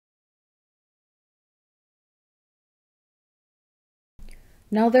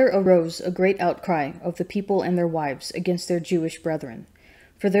Now there arose a great outcry of the people and their wives against their Jewish brethren.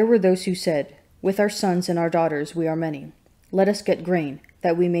 For there were those who said, "With our sons and our daughters we are many. Let us get grain,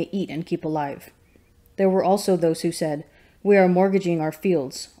 that we may eat and keep alive." There were also those who said, "We are mortgaging our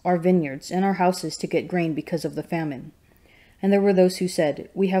fields, our vineyards, and our houses to get grain because of the famine." And there were those who said,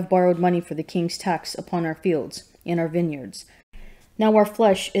 "We have borrowed money for the king's tax upon our fields and our vineyards. Now our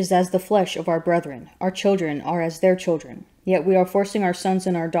flesh is as the flesh of our brethren, our children are as their children. Yet we are forcing our sons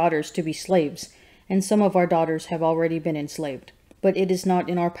and our daughters to be slaves, and some of our daughters have already been enslaved. But it is not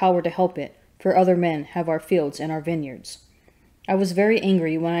in our power to help it, for other men have our fields and our vineyards." I was very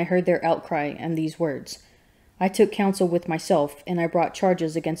angry when I heard their outcry and these words. I took counsel with myself, and I brought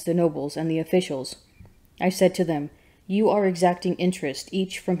charges against the nobles and the officials. I said to them, "You are exacting interest,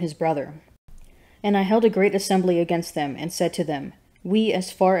 each from his brother." And I held a great assembly against them, and said to them, "We,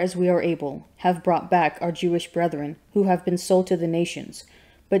 as far as we are able, have brought back our Jewish brethren, who have been sold to the nations.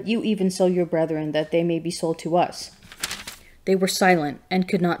 But you even sell your brethren, that they may be sold to us." They were silent, and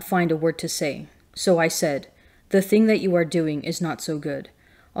could not find a word to say. So I said, "The thing that you are doing is not so good.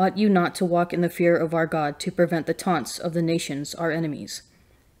 Ought you not to walk in the fear of our God to prevent the taunts of the nations, our enemies?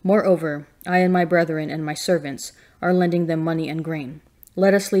 Moreover, I and my brethren and my servants are lending them money and grain.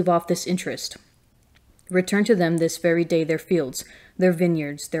 Let us leave off this interest. Return to them this very day their fields, their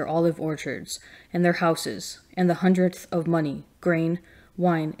vineyards, their olive orchards, and their houses, and the hundredth of money, grain,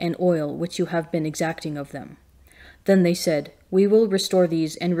 wine, and oil which you have been exacting of them." Then they said, "We will restore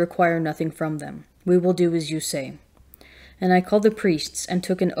these and require nothing from them. We will do as you say." And I called the priests and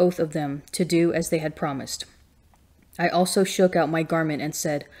took an oath of them to do as they had promised. I also shook out my garment and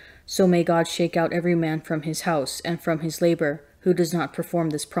said, "So may God shake out every man from his house and from his labor who does not perform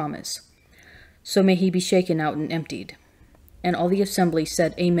this promise. So may he be shaken out and emptied." And all the assembly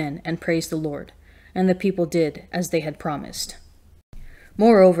said Amen and praised the Lord. And the people did as they had promised.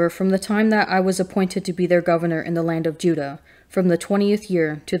 Moreover, from the time that I was appointed to be their governor in the land of Judah, from the 20th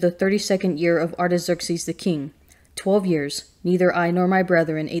year to the 32nd year of Artaxerxes the king, 12 years, neither I nor my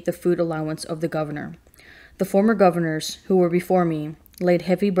brethren ate the food allowance of the governor. The former governors, who were before me, laid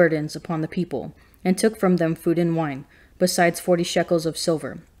heavy burdens upon the people, and took from them food and wine, besides 40 shekels of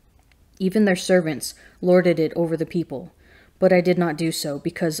silver. Even their servants lorded it over the people, but I did not do so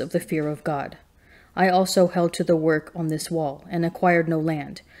because of the fear of God. I also held to the work on this wall, and acquired no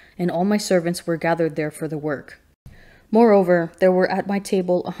land, and all my servants were gathered there for the work. Moreover, there were at my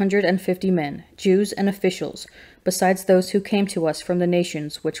table 150 men, Jews and officials, besides those who came to us from the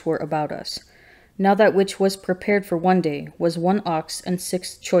nations which were about us. Now that which was prepared for one day was 1 ox and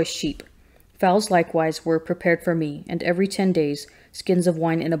 6 choice sheep. Fowls likewise were prepared for me, and every 10 days skins of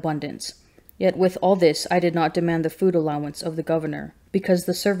wine in abundance. Yet with all this I did not demand the food allowance of the governor, because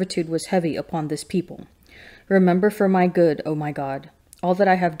the servitude was heavy upon this people. Remember for my good, O my God, all that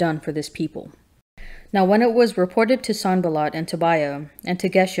I have done for this people. Now when it was reported to Sanballat and Tobiah, and to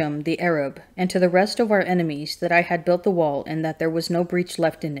Geshem the Arab, and to the rest of our enemies that I had built the wall, and that there was no breach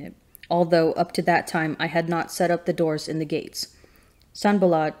left in it, although up to that time I had not set up the doors in the gates,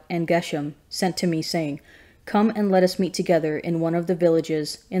 Sanballat and Geshem sent to me, saying, "Come and let us meet together in one of the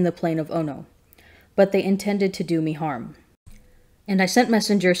villages in the plain of Ono." But they intended to do me harm. And I sent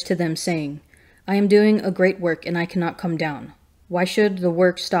messengers to them, saying, "I am doing a great work, and I cannot come down. Why should the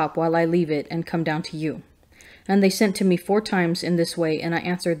work stop while I leave it and come down to you?" And they sent to me 4 times in this way, and I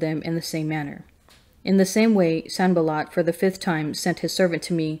answered them in the same manner. In the same way Sanballat for the 5th time sent his servant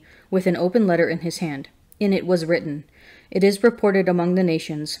to me with an open letter in his hand. In it was written, "It is reported among the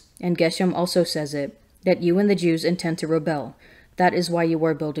nations, and Geshem also says it, that you and the Jews intend to rebel. That is why you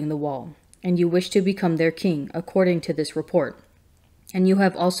are building the wall, and you wish to become their king, according to this report. And you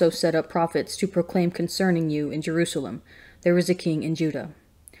have also set up prophets to proclaim concerning you in Jerusalem, there is a king in Judah.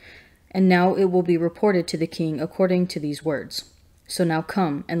 And now it will be reported to the king according to these words. So now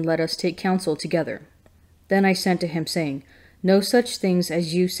come, and let us take counsel together." Then I sent to him, saying, "No such things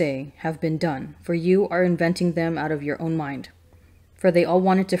as you say have been done, for you are inventing them out of your own mind." For they all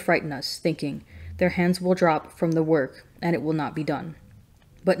wanted to frighten us, thinking, "Their hands will drop from the work, and it will not be done."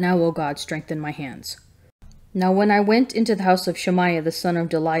 But now, O God, strengthen my hands. Now when I went into the house of Shemaiah the son of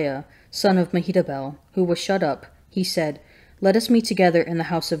Delaiah, son of Mehetabel, who was shut up, he said, "Let us meet together in the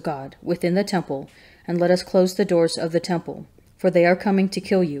house of God, within the temple, and let us close the doors of the temple, for they are coming to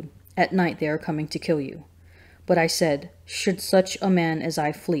kill you. At night they are coming to kill you." But I said, "Should such a man as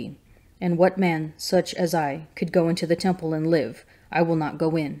I flee? And what man, such as I, could go into the temple and live? I will not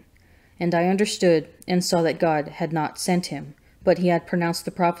go in." And I understood and saw that God had not sent him, but he had pronounced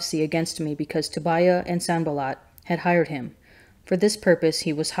the prophecy against me, because Tobiah and Sanballat had hired him. For this purpose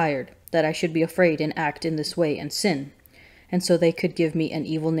he was hired, that I should be afraid and act in this way and sin. and so they could give me an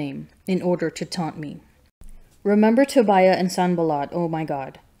evil name, in order to taunt me. Remember Tobiah and Sanballat, O my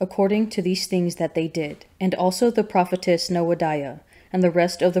God, according to these things that they did, and also the prophetess Noadiah, and the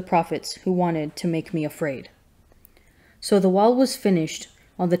rest of the prophets who wanted to make me afraid. So the wall was finished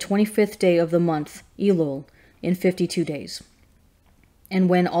on the 25th day of the month, Elul, in 52 days. And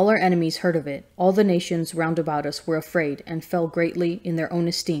when all our enemies heard of it, all the nations round about us were afraid and fell greatly in their own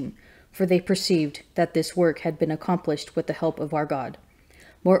esteem, for they perceived that this work had been accomplished with the help of our God.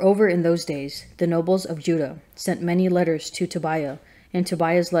 Moreover, in those days, the nobles of Judah sent many letters to Tobiah, and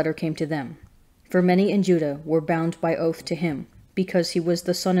Tobiah's letter came to them. For many in Judah were bound by oath to him, because he was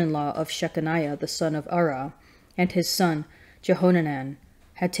the son-in-law of Shechaniah the son of Arah, and his son Jehohanan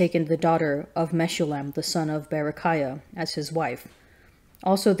had taken the daughter of Meshullam the son of Berechiah as his wife.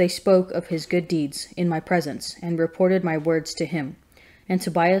 Also they spoke of his good deeds in my presence, and reported my words to him. And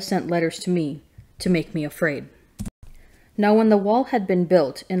Tobiah sent letters to me to make me afraid. Now when the wall had been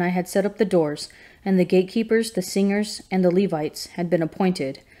built, and I had set up the doors, and the gatekeepers, the singers, and the Levites had been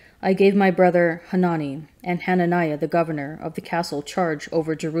appointed, I gave my brother Hanani and Hananiah the governor of the castle charge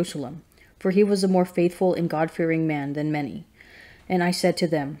over Jerusalem, for he was a more faithful and God-fearing man than many. And I said to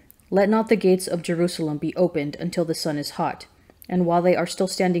them, Let not the gates of Jerusalem be opened until the sun is hot, and while they are still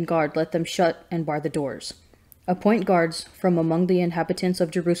standing guard, let them shut and bar the doors. Appoint guards from among the inhabitants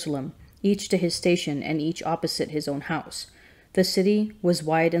of Jerusalem, each to his station and each opposite his own house. The city was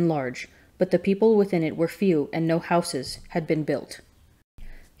wide and large, but the people within it were few, and no houses had been built.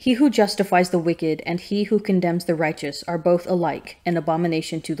 He who justifies the wicked and he who condemns the righteous are both alike an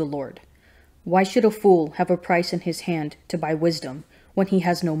abomination to the Lord. Why should a fool have a price in his hand to buy wisdom, when he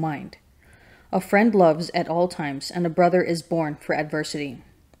has no mind? A friend loves at all times, and a brother is born for adversity.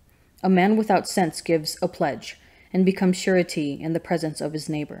 A man without sense gives a pledge, and becomes surety in the presence of his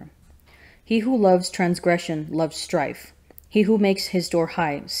neighbor. He who loves transgression loves strife. He who makes his door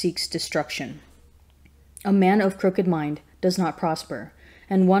high seeks destruction. A man of crooked mind does not prosper,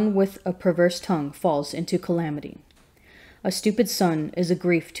 and one with a perverse tongue falls into calamity. A stupid son is a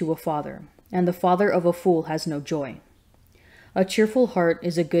grief to a father, and the father of a fool has no joy. A cheerful heart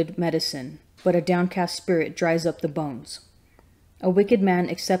is a good medicine, but a downcast spirit dries up the bones. A wicked man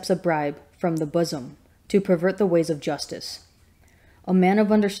accepts a bribe from the bosom to pervert the ways of justice. A man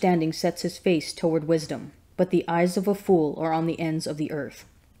of understanding sets his face toward wisdom, but the eyes of a fool are on the ends of the earth.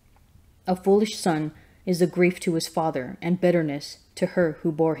 A foolish son is a grief to his father, and bitterness to her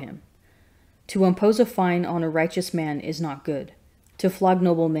who bore him. To impose a fine on a righteous man is not good. To flog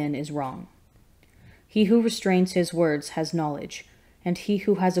noble men is wrong. He who restrains his words has knowledge, and he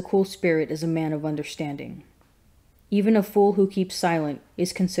who has a cool spirit is a man of understanding. Even a fool who keeps silent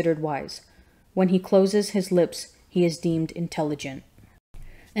is considered wise. When he closes his lips, he is deemed intelligent.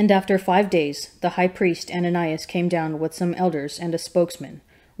 And after 5 days, the high priest Ananias came down with some elders and a spokesman,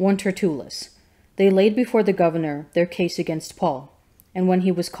 one Tertullus. They laid before the governor their case against Paul, and when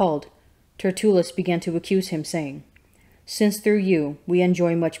he was called, Tertullus began to accuse him, saying, Since through you we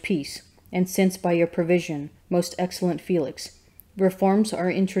enjoy much peace, and since by your provision, most excellent Felix, reforms are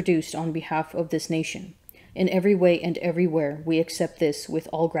introduced on behalf of this nation, in every way and everywhere we accept this with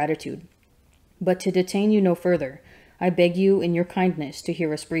all gratitude. But to detain you no further, I beg you in your kindness to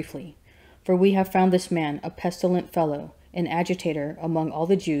hear us briefly, for we have found this man a pestilent fellow, an agitator among all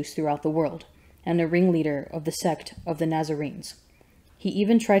the Jews throughout the world, and a ringleader of the sect of the Nazarenes. He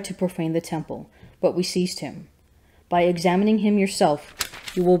even tried to profane the temple, but we seized him. By examining him yourself,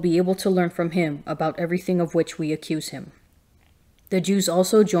 you will be able to learn from him about everything of which we accuse him. The Jews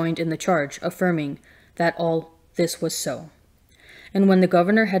also joined in the charge, affirming that all this was so. And when the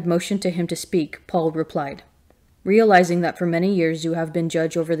governor had motioned to him to speak, Paul replied, Realizing that for many years you have been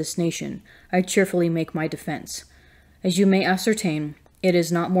judge over this nation, I cheerfully make my defense. As you may ascertain, it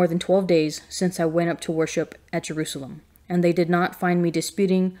is not more than 12 days since I went up to worship at Jerusalem, and they did not find me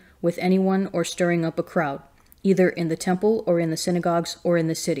disputing with anyone or stirring up a crowd, either in the temple or in the synagogues or in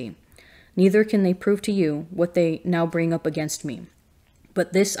the city. Neither can they prove to you what they now bring up against me.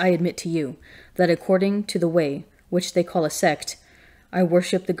 But this I admit to you, that according to the way, which they call a sect, I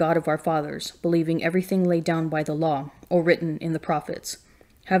worship the God of our fathers, believing everything laid down by the law, or written in the prophets,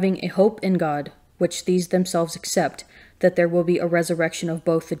 having a hope in God, which these themselves accept, that there will be a resurrection of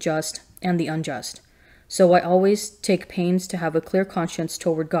both the just and the unjust. So I always take pains to have a clear conscience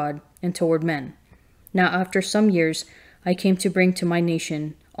toward God and toward men. Now after some years I came to bring to my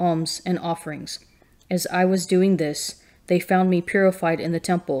nation alms and offerings. As I was doing this, they found me purified in the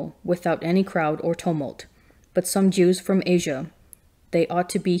temple, without any crowd or tumult. But some Jews from Asia, they ought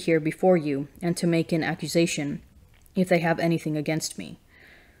to be here before you, and to make an accusation, if they have anything against me.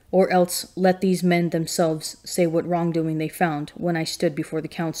 or else let these men themselves say what wrongdoing they found when I stood before the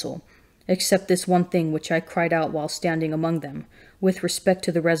council, except this one thing which I cried out while standing among them, with respect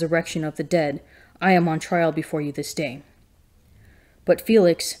to the resurrection of the dead, I am on trial before you this day. But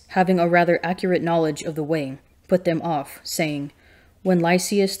Felix, having a rather accurate knowledge of the way, put them off, saying, When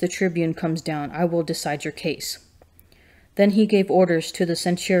Lysias the tribune comes down, I will decide your case. Then he gave orders to the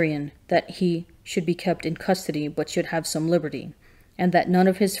centurion that he should be kept in custody, but should have some liberty, and that none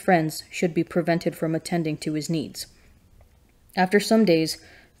of his friends should be prevented from attending to his needs. After some days,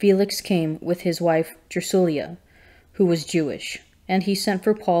 Felix came with his wife Drusilla, who was Jewish, and he sent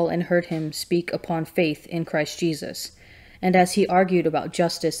for Paul and heard him speak upon faith in Christ Jesus. And as he argued about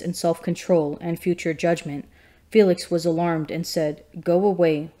justice and self-control and future judgment, Felix was alarmed and said, Go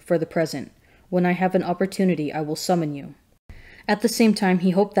away for the present. When I have an opportunity, I will summon you. At the same time, he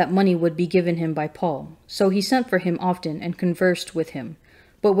hoped that money would be given him by Paul, so he sent for him often and conversed with him.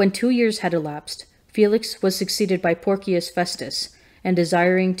 But when 2 years had elapsed, Felix was succeeded by Porcius Festus, and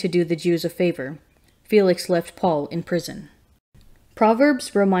desiring to do the Jews a favor, Felix left Paul in prison.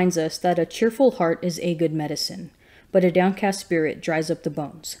 Proverbs reminds us that a cheerful heart is a good medicine, but a downcast spirit dries up the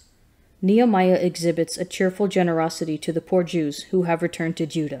bones. Nehemiah exhibits a cheerful generosity to the poor Jews who have returned to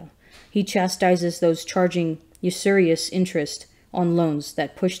Judah. He chastises those charging usurious interest on loans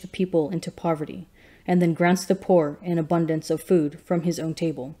that push the people into poverty, and then grants the poor an abundance of food from his own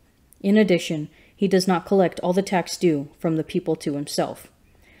table. In addition, he does not collect all the tax due from the people to himself.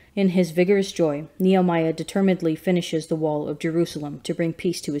 In his vigorous joy, Nehemiah determinedly finishes the wall of Jerusalem to bring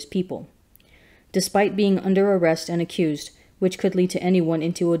peace to his people. Despite being under arrest and accused, which could lead to anyone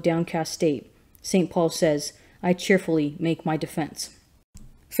into a downcast state, St. Paul says, I cheerfully make my defense.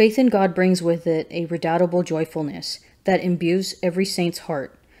 Faith in God brings with it a redoubtable joyfulness that imbues every saint's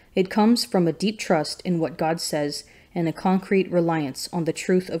heart. It comes from a deep trust in what God says and a concrete reliance on the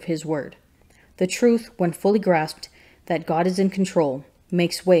truth of his word. The truth, when fully grasped, that God is in control,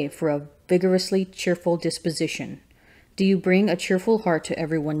 makes way for a vigorously cheerful disposition. Do you bring a cheerful heart to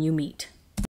everyone you meet?